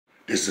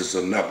This is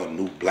another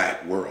new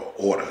Black World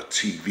Order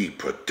TV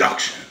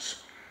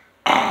Productions.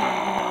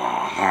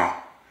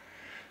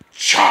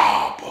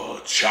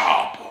 Chopper,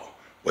 chopper.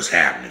 What's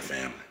happening,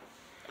 family?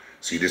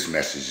 See, this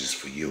message is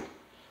for you.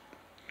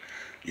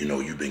 You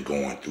know, you've been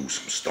going through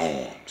some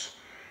storms,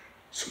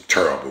 some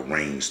terrible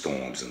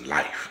rainstorms in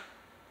life.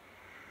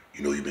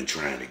 You know, you've been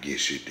trying to get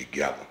shit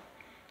together.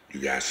 You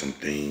got some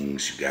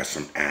things, you got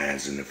some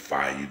irons in the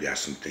fire, you got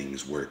some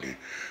things working,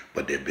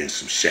 but there been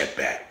some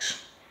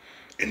setbacks.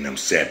 And them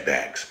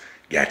setbacks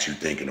got you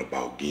thinking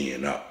about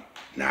getting up.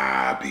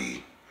 Nah,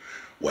 B,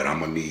 what I'm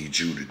gonna need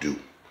you to do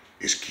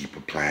is keep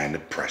applying the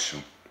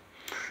pressure,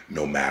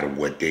 no matter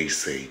what they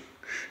say,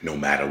 no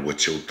matter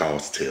what your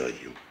thoughts tell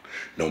you,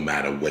 no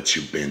matter what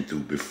you've been through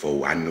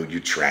before. I know you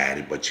tried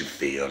it, but you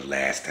failed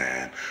last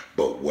time.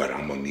 But what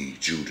I'm gonna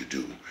need you to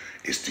do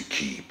is to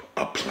keep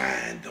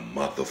applying the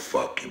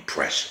motherfucking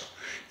pressure.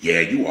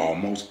 Yeah, you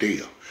almost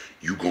there.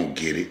 You gonna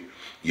get it.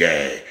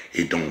 Yeah,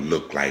 it don't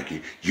look like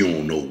it. You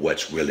don't know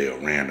what's really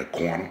around the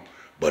corner.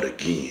 But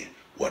again,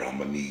 what I'm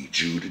gonna need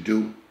you to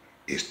do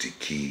is to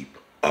keep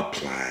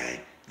applying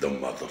the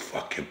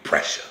motherfucking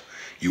pressure.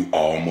 You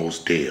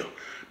almost there.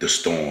 The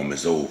storm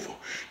is over.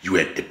 You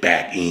at the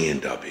back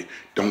end of it.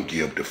 Don't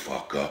give the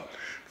fuck up.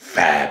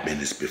 5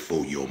 minutes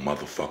before your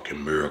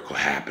motherfucking miracle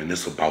happen,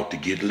 it's about to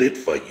get lit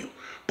for you.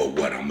 But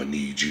what I'm gonna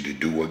need you to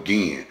do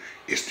again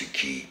is to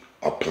keep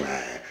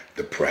applying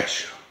the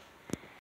pressure.